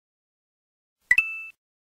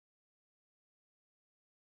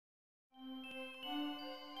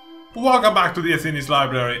Welcome back to the SNES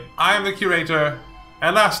library. I am the curator,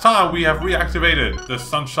 and last time we have reactivated the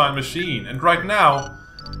Sunshine Machine, and right now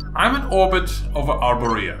I'm in orbit over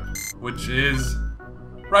Arborea, which is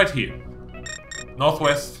right here,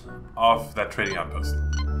 northwest of that trading outpost.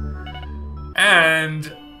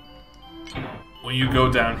 And when you go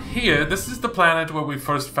down here, this is the planet where we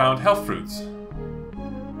first found health fruits.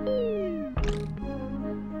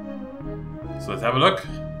 So let's have a look.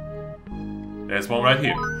 There's one right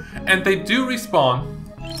here. And they do respawn.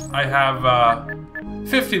 I have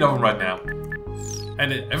 15 of them right now.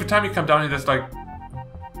 And every time you come down here, there's like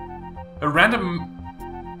a random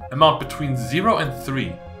amount between 0 and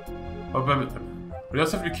 3. But we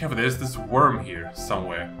also have to be careful. There's this worm here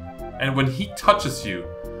somewhere. And when he touches you,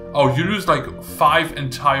 oh, you lose like 5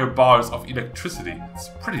 entire bars of electricity. It's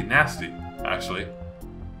pretty nasty, actually.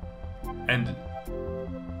 And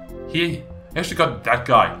he actually got that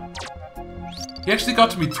guy. He actually got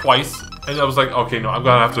to me twice, and I was like, okay, no, I'm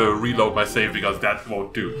gonna have to reload my save because that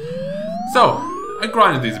won't do. So, I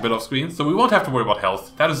grinded these a bit off screen, so we won't have to worry about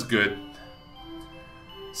health. That is good.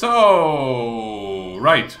 So,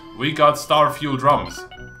 right, we got star fuel drums.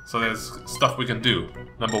 So there's stuff we can do.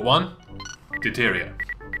 Number 1, Deuteria.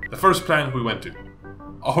 The first planet we went to.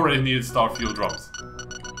 Already needed star fuel drums.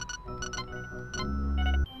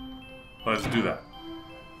 Let's do that.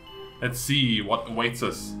 Let's see what awaits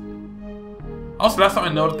us. Also, last time I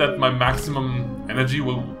noted that my maximum energy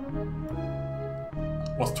was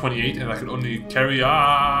 28, and I could only carry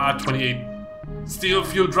 28 steel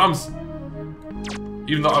fuel drums.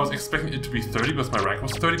 Even though I was expecting it to be 30 because my rank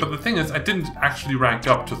was 30, but the thing is, I didn't actually rank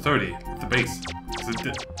up to 30 at the base.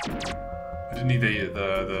 I didn't need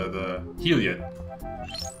the heal yet.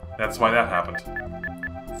 That's why that happened.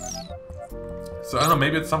 So I don't know,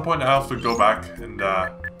 maybe at some point I'll have to go back and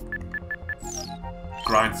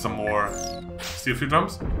grind some more steel fuel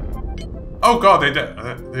drums. Oh god, they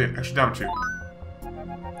actually damaged you.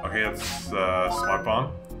 Okay, that's smart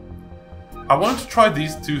bomb. I wanted to try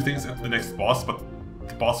these two things at the next boss, but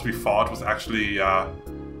the boss we fought was actually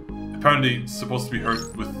apparently supposed to be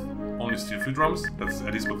hurt with only steel fuel drums. That's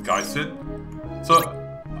at least what the guy said. So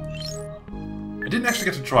I didn't actually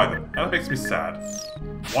get to try them, and that makes me sad.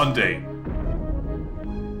 One day.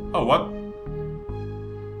 Oh, what?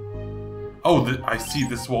 Oh, I see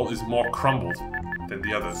this wall is more crumbled than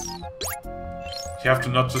the others. You have to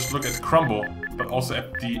not just look at crumble, but also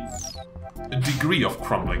at the degree of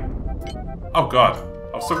crumbling. Oh god,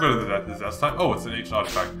 I was so good at that last time. Oh, it's an ancient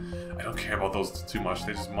artifact. I don't care about those too much,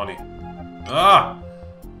 they're just money. Ah!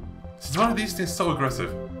 Since one of these things so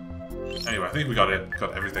aggressive. Anyway, I think we got it.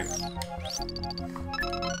 Got everything.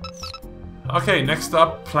 Okay, next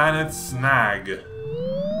up, Planet Snag.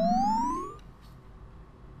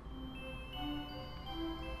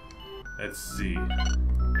 Let's see.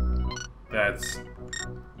 That's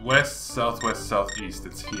west, southwest, southeast.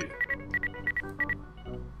 It's here.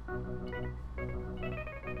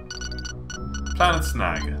 Planet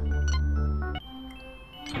Snag.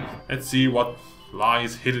 Let's see what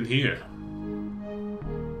lies hidden here.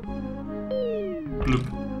 Bloop.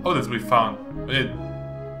 Oh, that's what we found.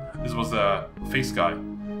 This was a face guy.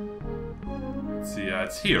 Let's see.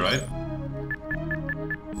 It's here, right?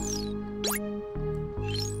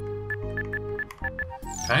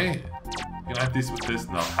 Can I ignite this with this?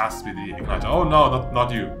 No, it has to be the igniter. Oh no,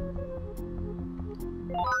 not you.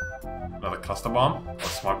 Another cluster bomb or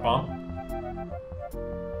smart bomb.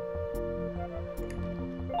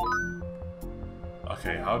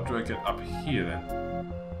 Okay, how do I get up here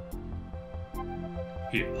then?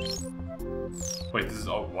 Here. Wait, this is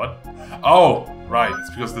all what? Oh, right. It's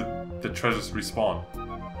because the treasures respawn.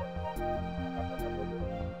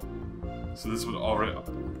 So this would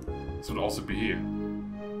also be here.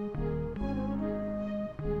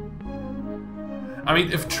 I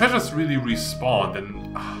mean, if treasures really respawn,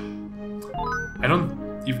 then I don't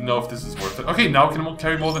even know if this is worth it. Okay, now I can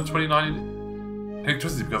carry more than 29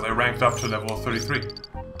 electricity because I ranked up to level 33.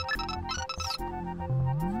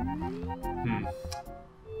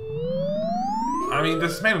 I mean,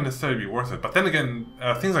 this may not necessarily be worth it, but then again,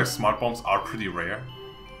 things like smart bombs are pretty rare.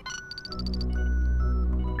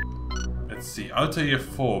 Let's see, Altair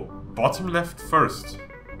 4, bottom left first.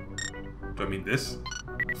 Do I mean this?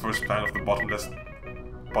 First plan of the bottom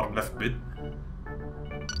left bit.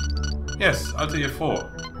 Yes, Altair 4,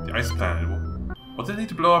 the ice planet. What did I need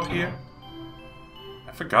to blow up here?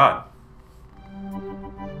 I forgot.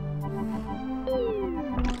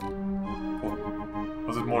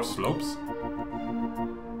 Was it more slopes?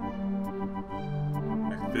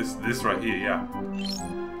 Like this right here, yeah.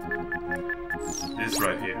 This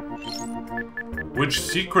right here. Which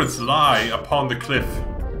secrets lie upon the cliff?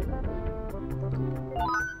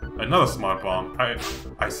 Another smart bomb.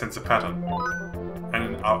 I sense a pattern.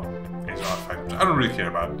 And an artifact, which I don't really care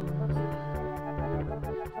about.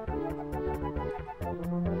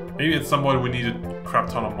 Maybe at some point we need a crap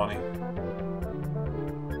ton of money.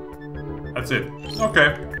 That's it.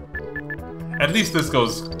 Okay. At least this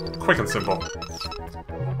goes quick and simple.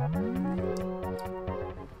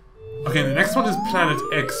 Okay, the next one is Planet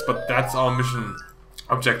X, but that's our mission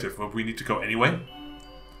objective, where we need to go anyway.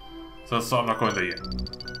 So I'm not going there yet.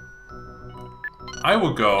 I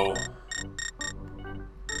will go...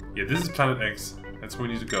 Yeah, this is Planet X. That's where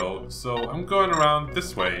we need to go. So I'm going around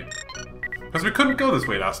this way. Because we couldn't go this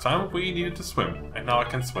way last time. We needed to swim. And now I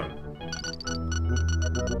can swim.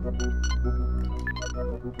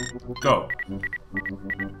 Go.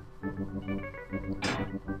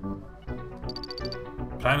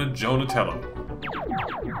 Planet Jonatello.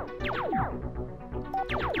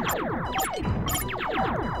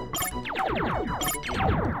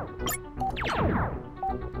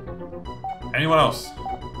 Anyone else?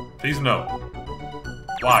 Please no.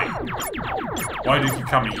 Why? Why do you keep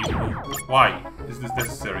coming? Why is this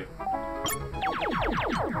necessary?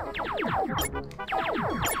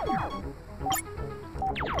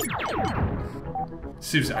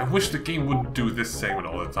 Seriously, I wish the game wouldn't do this segment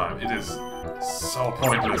all the time. It is so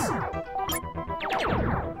pointless.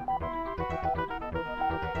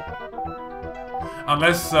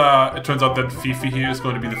 Unless it turns out that Fifi here is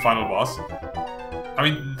going to be the final boss. I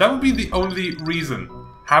mean, that would be the only reason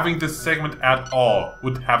having this segment at all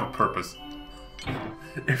would have a purpose.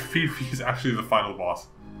 If Fifi is actually the final boss.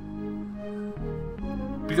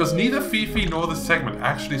 Because neither Fifi nor the segment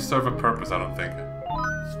actually serve a purpose, I don't think.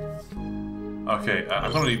 Okay,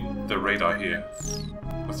 I'm gonna need the radar here.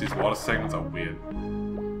 Because these water segments are weird.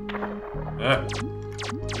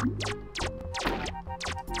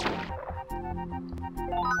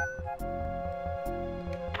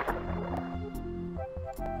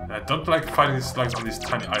 I don't like fighting these slugs on these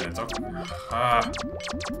tiny islands. Okay.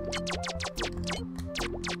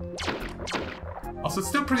 Also, it's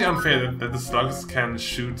still pretty unfair that the slugs can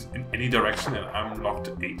shoot in any direction and I'm locked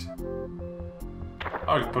to 8.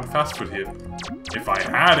 Oh, I could put fast food here. If I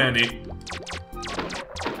had any.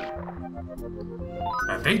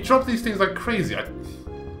 And they drop these things like crazy. I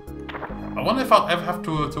wonder if I'll ever have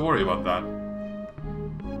to worry about that.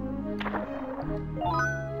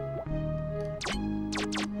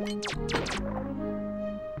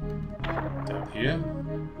 Down here.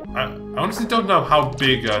 I honestly don't know how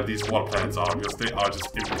big these water planets are because they are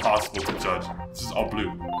just impossible to judge. This is all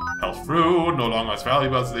blue. Health fruit, no longer as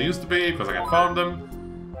valuable as they used to be because I can farm them.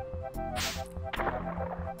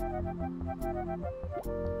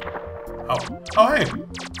 Oh hey!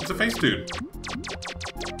 It's a face dude.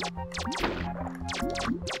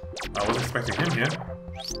 I wasn't expecting him here.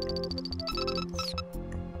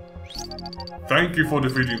 Thank you for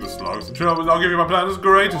defeating the slugs. I'm sure I'll give you my planet's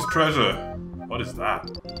greatest treasure. What is that?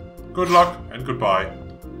 Good luck and goodbye.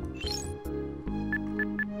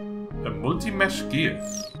 A multi-mesh gear.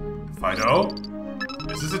 Fido?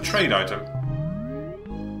 Is this a trade item?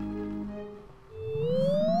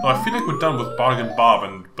 So I feel like we're done with Bargain Bob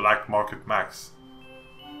and Black Market Max.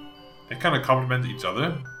 They kind of complement each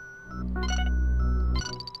other.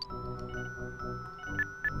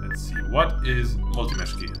 Let's see, what is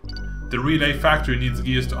multi-mesh gear? The relay factory needs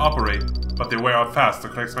gears to operate, but they wear out fast, so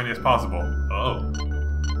collect as many as possible. Oh.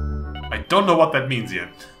 I don't know what that means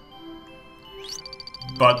yet.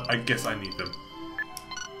 But I guess I need them.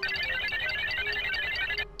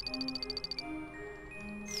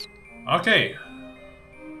 Okay.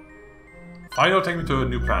 Fido, take me to a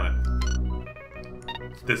new planet.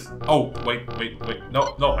 This. Oh, wait.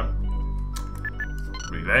 No.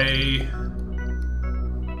 Relay.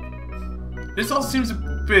 This all seems a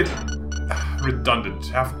bit redundant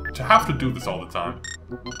to have to do this all the time.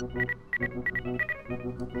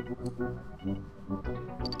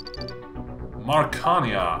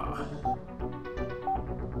 Marcania.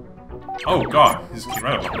 Oh god, he just came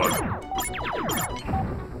right up my butt.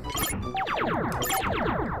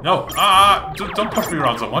 No, don't push me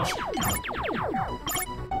around so much.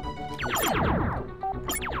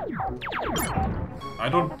 I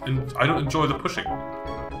don't enjoy the pushing.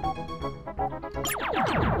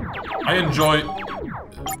 I enjoy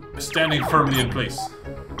standing firmly in place.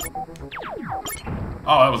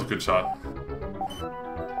 Oh, that was a good shot.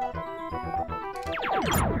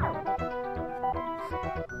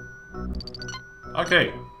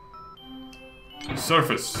 Okay.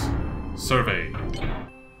 Surface. Survey.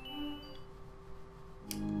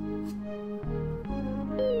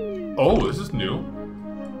 Oh, this is new.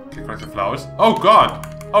 Okay, collect the flowers. Oh god!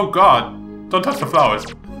 Oh god! Don't touch the flowers.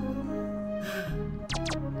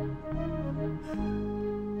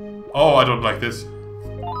 Oh, I don't like this.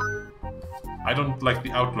 I don't like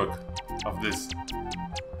the outlook of this.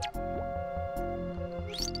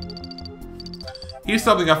 Here's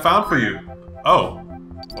something I found for you. Oh.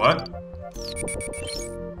 What?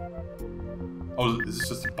 Oh, this is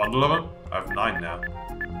just a bundle of them? I have 9 now.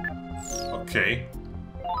 Okay.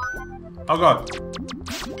 Oh god.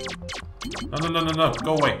 No.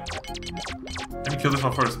 Go away. Let me kill this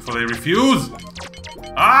one first before they refuse.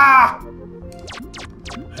 Ah!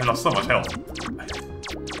 I lost so much health.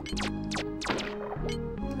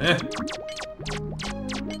 Eh.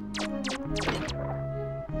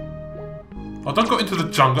 Oh, don't go into the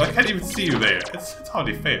jungle. I can't even see you there. It's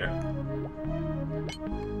hardly fair.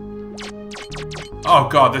 Oh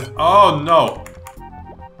god, this... Oh no!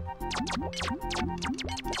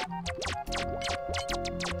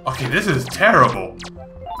 Okay, this is terrible!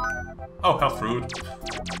 Oh, health fruit.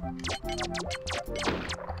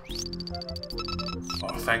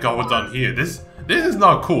 Oh, thank god we're done here. This is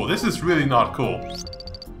not cool. This is really not cool.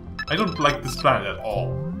 I don't like this planet at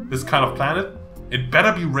all. This kind of planet, it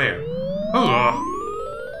better be rare.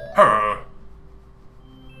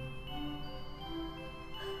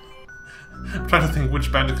 I'm trying to think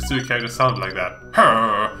which Banjo-Kazooie character sounded like that.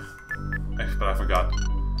 But I forgot.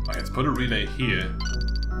 Okay, let's put a relay here.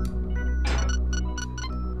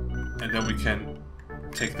 And then we can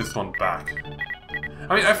take this one back.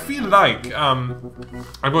 I mean, I feel like I'm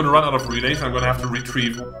going to run out of relays and I'm going to have to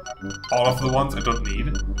retrieve all of the ones I don't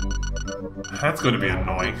need. That's going to be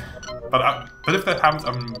annoying. But if that happens,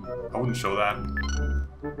 I wouldn't show that.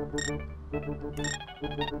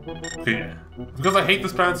 Okay, because I hate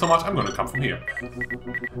this planet so much, I'm going to come from here.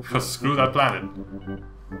 Because screw that planet.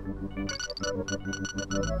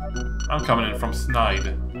 I'm coming in from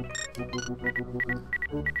Snide.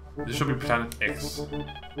 This should be Planet X.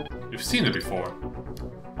 We've seen it before.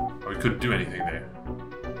 But we couldn't do anything there.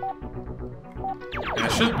 And there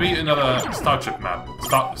should be another Starchip Map.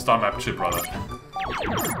 Starmap Chip, rather.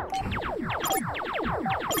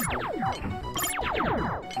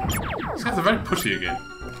 These guys are very pushy again.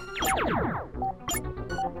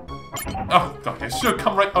 Oh god, it should have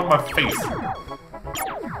come right on my face.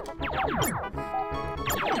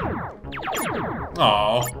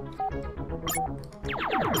 Oh.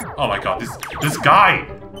 Oh my god, this guy!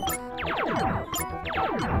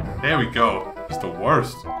 There we go. He's the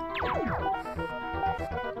worst.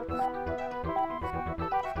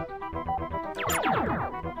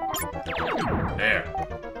 There.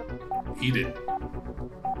 Eat it.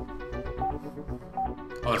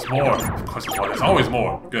 Oh, there's more. Of course there's more. There's always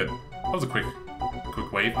more. Good. That was a quick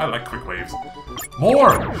wave. I like quick waves.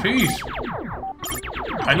 More! Sheesh!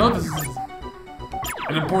 I know this is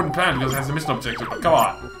an important plan because it has a mission objective, but come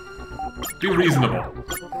on. Be reasonable.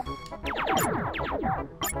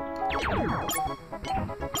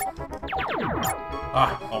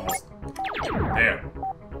 Ah, almost. There.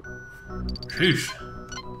 Sheesh.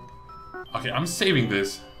 Okay, I'm saving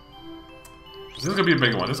this. This is gonna be a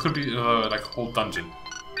big one. This could be like a whole dungeon.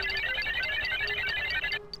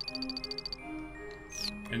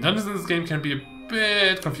 And dungeons in this game can be a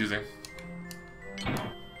bit confusing.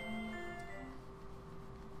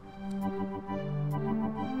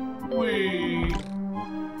 Whee!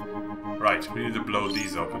 Right, we need to blow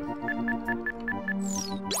these open.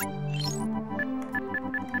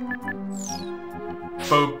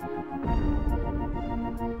 Boop.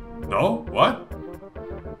 No? What?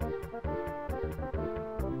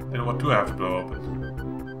 Then what do I have to blow open?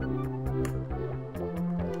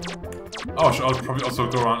 Oh, I'll probably also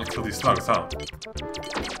go around and kill these slugs, huh?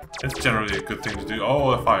 That's generally a good thing to do.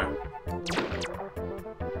 Oh, the fire.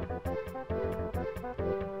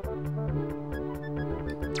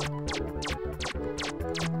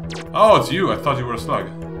 Oh, it's you. I thought you were a slug.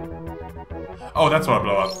 Oh, that's what I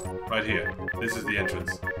blow up. Right here. This is the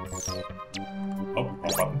entrance. Oh,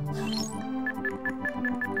 wrong button.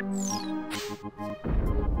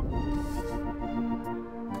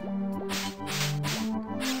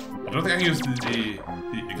 I don't think I can use the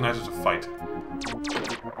igniter to fight.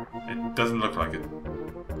 It doesn't look like it.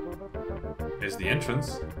 Here's the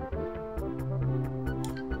entrance.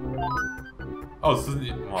 Oh, this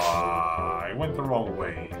isn't... I went the wrong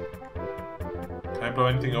way. Can I blow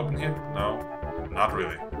anything open here? No. Not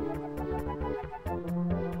really.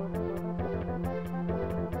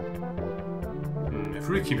 If you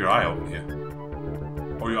really keep your eye open here.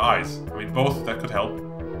 Or your eyes. I mean, both, that could help.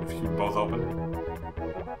 If you keep both open.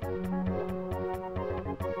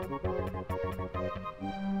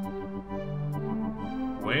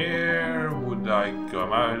 Where would I go?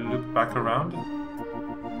 Am I look back around?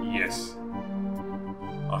 Yes.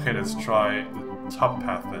 Okay, let's try the top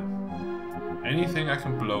path then. Anything I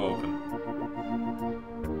can blow open.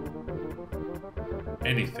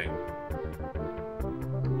 Anything.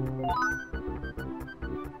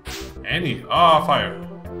 Ah, fire.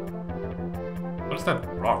 What is that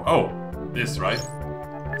rock? Oh, this, right?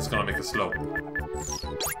 It's gonna make it slow.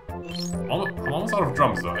 I'm almost out of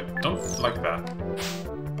drums, though. I don't like that.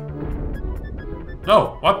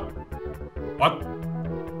 No! What? What?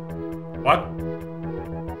 What?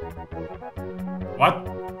 What?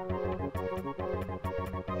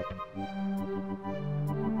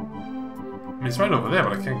 I mean, it's right over there,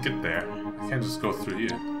 but I can't get there. I can't just go through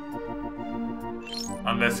here.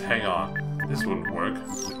 Unless, hang on. This wouldn't work.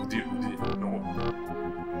 No.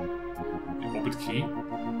 The orbit key?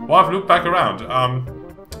 Well, I've looped back around.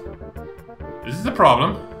 This is a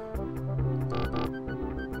problem.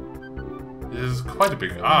 This is quite a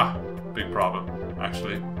big problem,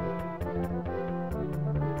 actually.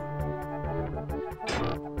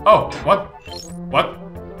 Oh, what? What?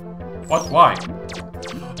 What? Why?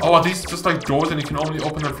 Oh, are these just like doors and you can only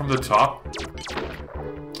open them from the top?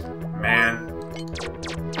 Man.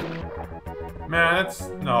 Man, that's...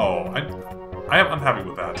 No. I am unhappy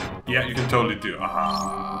with that. Yeah, you can totally do.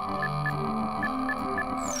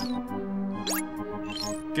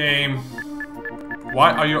 Game.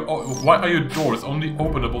 Why are your doors only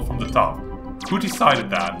openable from the top? Who decided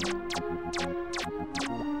that?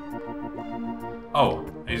 Oh,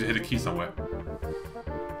 I need to hit a key somewhere.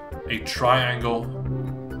 A triangle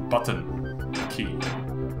button key.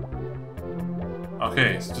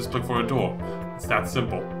 Okay, so just look for a door. It's that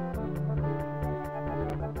simple.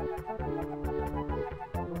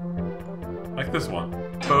 Like this one.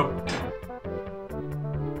 Boop.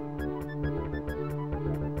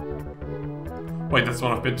 Wait, that's the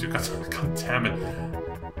one I've been to. God damn it.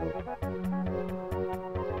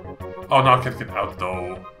 Oh, no, I can't get out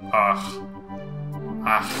though. Ugh.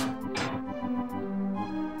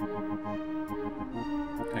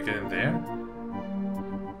 Can I get in there?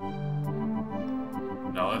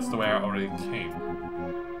 No, that's the way I already came.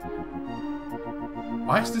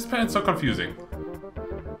 Why is this pen so confusing?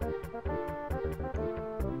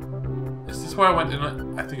 Is this where I went in?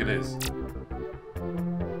 I think it is.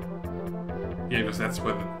 Yeah, because that's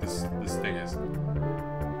where this thing is.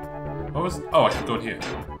 What was... Oh, I can go in here.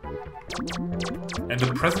 And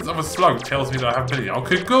the presence of a slug tells me that I have ability.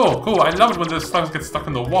 Okay, cool, cool. I love it when the slugs get stuck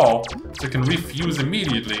in the wall, so they can refuse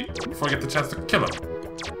immediately before I get the chance to kill them.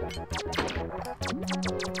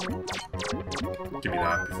 Give me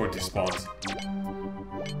that before it despawns.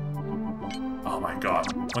 Oh my god.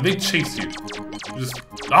 When they chase you, just...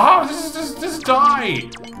 Ah! Just die!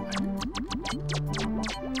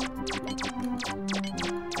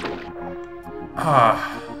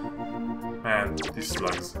 Ah. Man, these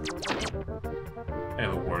slugs. They're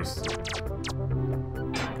the worst.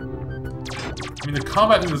 I mean, the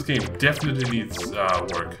combat in this game definitely needs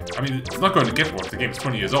work. I mean, it's not going to get work. The game's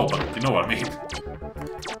 20 years old, but you know what I mean.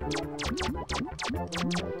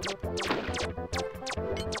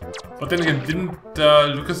 But then again, didn't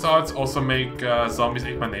LucasArts also make Zombies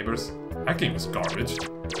Ate My Neighbors? That game was garbage.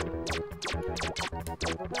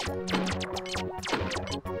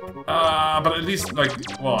 But at least, like,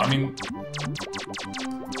 well, I mean...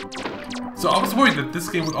 So I was worried that this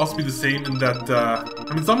game would also be the same in that,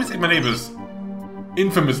 I mean, Zombies Ate My Neighbors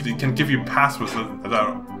infamously can give you passwords that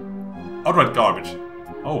are outright garbage.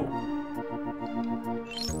 Oh.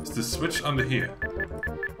 Is the switch under here?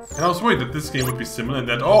 And I was worried that this game would be similar in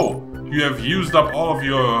that, oh, you have used up all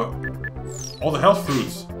the health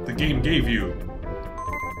fruits the game gave you.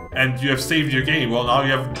 And you have saved your game. Well, now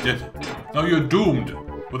now you're doomed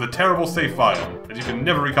with a terrible save file that you can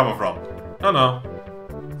never recover from. No.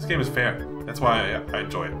 This game is fair. That's why I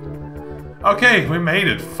enjoy it. Okay, we made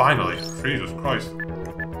it, finally. Jesus Christ.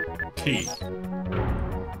 Key.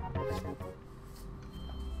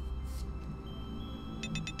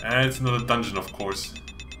 And it's another dungeon, of course.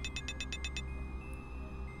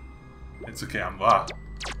 It's okay, I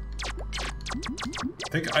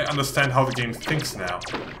think I understand how the game thinks now.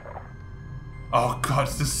 Oh god,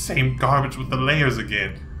 it's the same garbage with the layers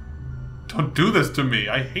again. Don't do this to me,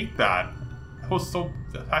 I hate that. That was so...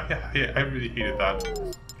 I really hated that.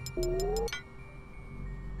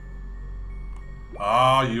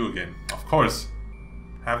 Ah, you again. Of course.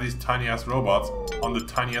 Have these tiny-ass robots on the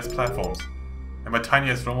tiny-ass platforms. And by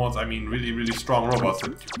tiny-ass robots, I mean really, really strong robots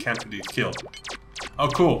that you can't really kill. Oh,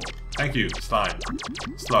 cool. Thank you, slime.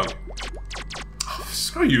 Slug. Oh,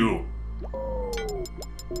 screw you.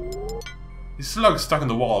 These slugs stuck in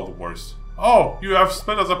the wall are the worst. Oh, you have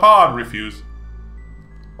split us apart, refuse.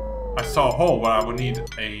 I saw a hole where I would need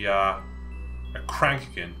a crank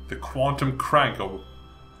again. The quantum crank. Oh.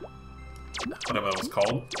 Whatever that was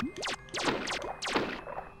called.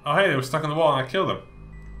 Oh hey, they were stuck on the wall and I killed them.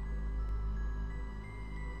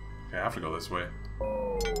 Okay, I have to go this way.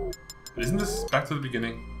 But isn't this back to the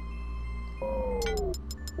beginning?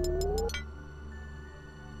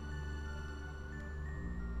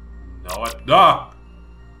 No, ah!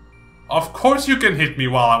 Of course you can hit me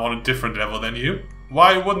while I'm on a different level than you.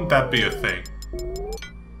 Why wouldn't that be a thing?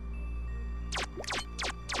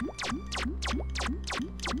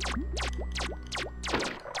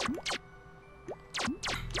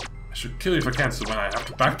 I should kill you if I can, so when I have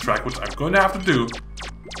to backtrack, which I'm going to have to do,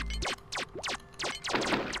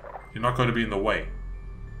 you're not going to be in the way.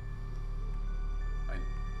 I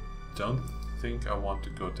don't think I want to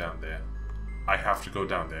go down there. I have to go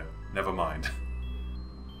down there. Never mind.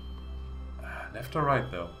 Left or right,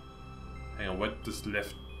 though? Hang on, where does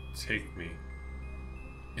left take me?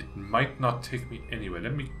 It might not take me anywhere.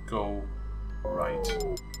 Let me go right.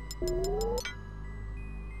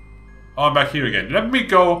 Oh, I'm back here again. Let me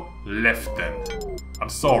go left then. I'm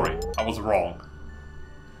sorry, I was wrong.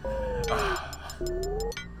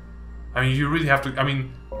 I mean, you really have to... I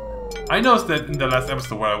mean, I noticed that in the last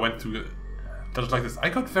episode where I went through that was like this, I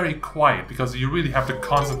got very quiet because you really have to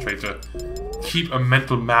concentrate to keep a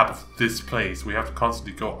mental map of this place. We have to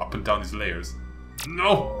constantly go up and down these layers.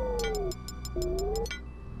 No!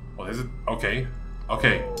 What is it? Okay.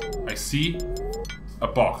 Okay. I see a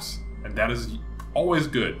box. And that is always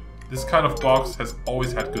good. This kind of box has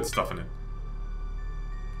always had good stuff in it.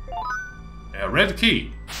 A red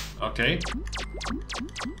key. Okay.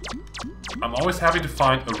 I'm always happy to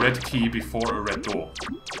find a red key before a red door.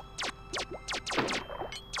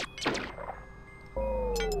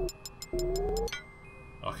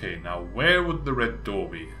 Okay, now where would the red door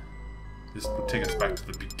be? This would take us back to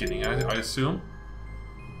the beginning, I assume.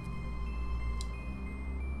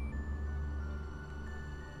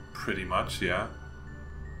 Pretty much, yeah.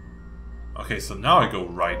 Okay, so now I go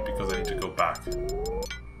right because I need to go back.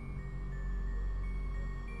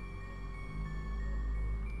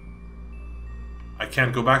 I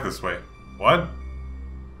can't go back this way. What?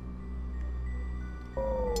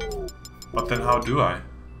 But then how do I?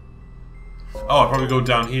 Oh, I'll probably go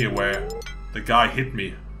down here where the guy hit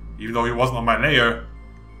me. Even though he wasn't on my layer.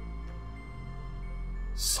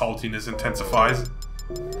 Saltiness intensifies.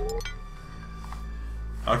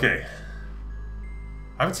 Okay.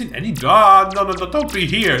 I haven't seen any... Ah, no, don't be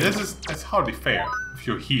here. That's hardly fair if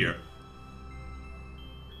you're here.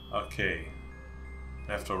 Okay.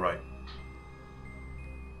 Left or right?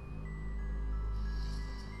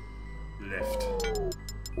 Left.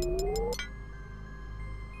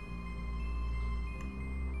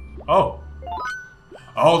 Oh!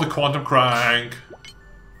 Oh, the quantum crank!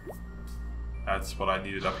 That's what I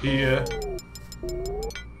needed up here.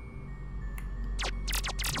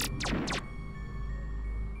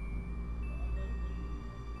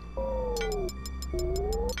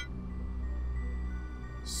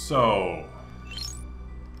 So...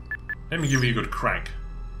 let me give you a good crank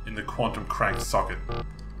in the quantum crank socket.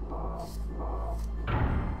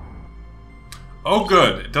 Oh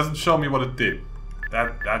good! It doesn't show me what it did.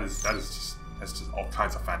 That's just all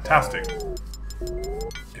kinds of fantastic.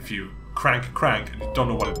 If you crank and you don't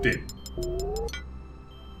know what it did.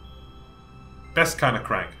 Best kind of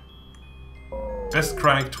crank. Best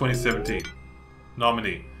crank 2017.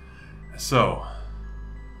 Nominee. So.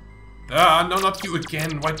 Ah, no, not you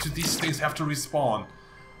again. Why do these things have to respawn?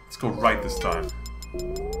 Let's go right this time.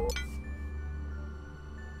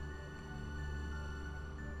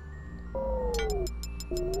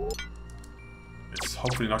 It's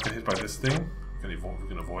hopefully not gonna hit by this thing. We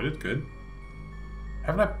can avoid it, good.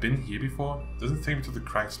 Haven't I been here before? Doesn't it take me to the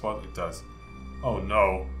crank spot? It does. Oh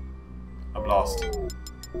no. I'm lost.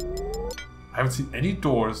 I haven't seen any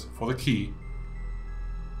doors for the key.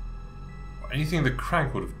 Or anything the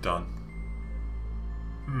crank would have done.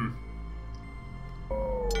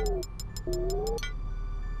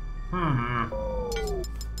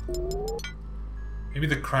 Maybe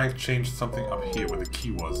the crank changed something up here where the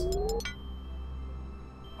key was.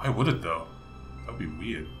 Why would it though? That would be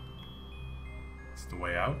weird. It's the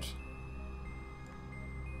way out.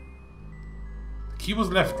 The key was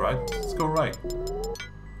left, right? Let's go right.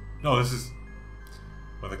 No, this is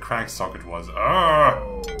where the crank socket was. I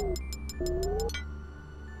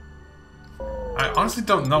honestly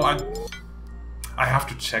don't know. I have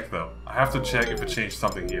to check though. I have to check if it changed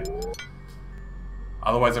something here.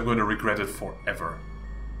 Otherwise I'm going to regret it forever.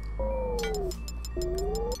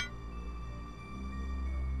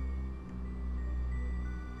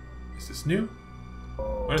 Is this new?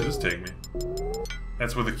 Where does this take me?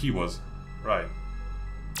 That's where the key was. Right.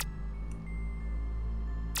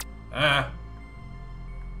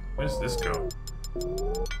 Where does this go?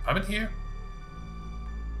 I'm in here?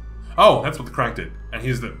 Oh, that's what the crank did. And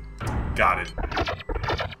he's the... Got it.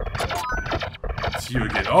 It's you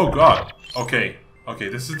again. Oh, God. Okay. Okay,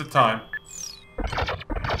 this is the time.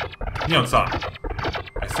 Neon sign.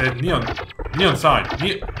 I said neon... Neon sign.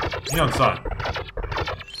 Neon sign.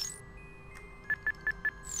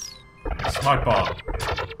 Smart bomb.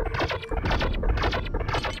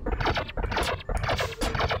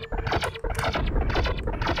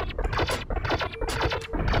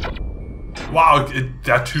 Wow,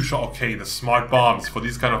 that two-shot, okay, the smart bombs for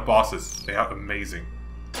these kind of bosses, they are amazing.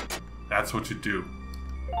 That's what you do.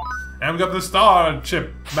 And we got the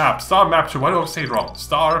Starchip Map. Starmap Chip, why do I say it wrong?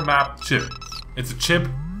 Starmap Chip. It's a chip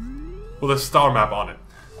with a star map on it.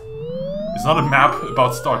 It's not a map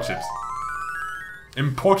about star chips.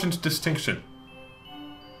 Important distinction.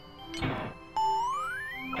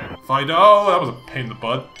 Fido, that was a pain in the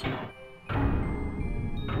butt.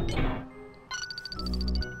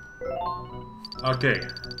 Okay.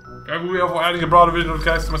 We are for adding a broader vision of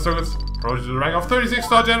guys to my circuits. Promoted to the rank of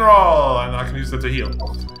 36-star general, and I can use that to heal.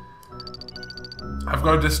 I've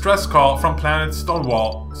got a distress call from Planet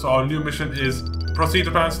Stonewall, so our new mission is proceed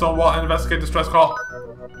to Planet Stonewall and investigate distress call.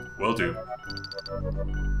 Will do.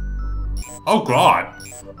 Oh God!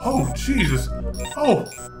 Oh Jesus!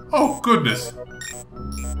 Oh goodness!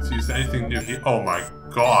 See, is there anything new here? Oh my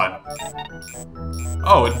God!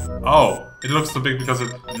 Oh, it looks so big because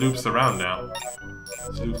it loops around now.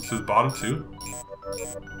 So it loops to the bottom too?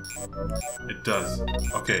 It does.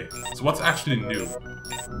 Okay, so what's actually new?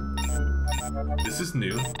 This is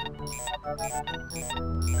new.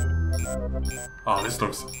 Oh, this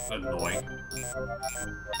looks annoying.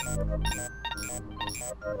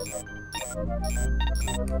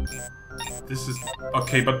 This is...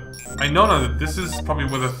 Okay, but I know now that this is probably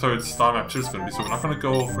where the third Starmap Chip is going to be, so we're not going to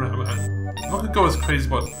go... I'm not going to go as crazy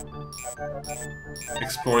about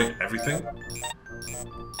exploring everything.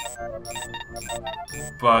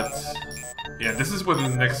 But... yeah, this is where the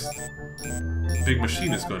next big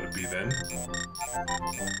machine is going to be then.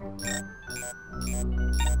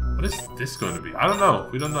 What is this going to be? I don't know.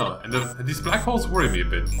 We don't know. And these black holes worry me a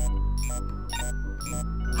bit.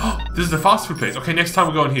 Oh, this is the fast food place. Okay, next time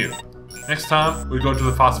we're going here. Next time we're going to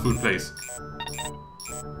the fast food place.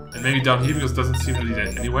 And maybe down here because it doesn't seem to lead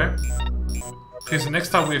anywhere. Okay, so next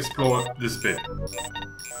time we explore this bit.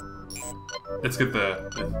 Let's get the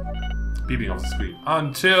beeping off the screen.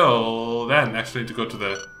 Until then, actually I need to go to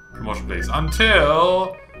the promotion place.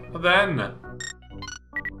 Until then.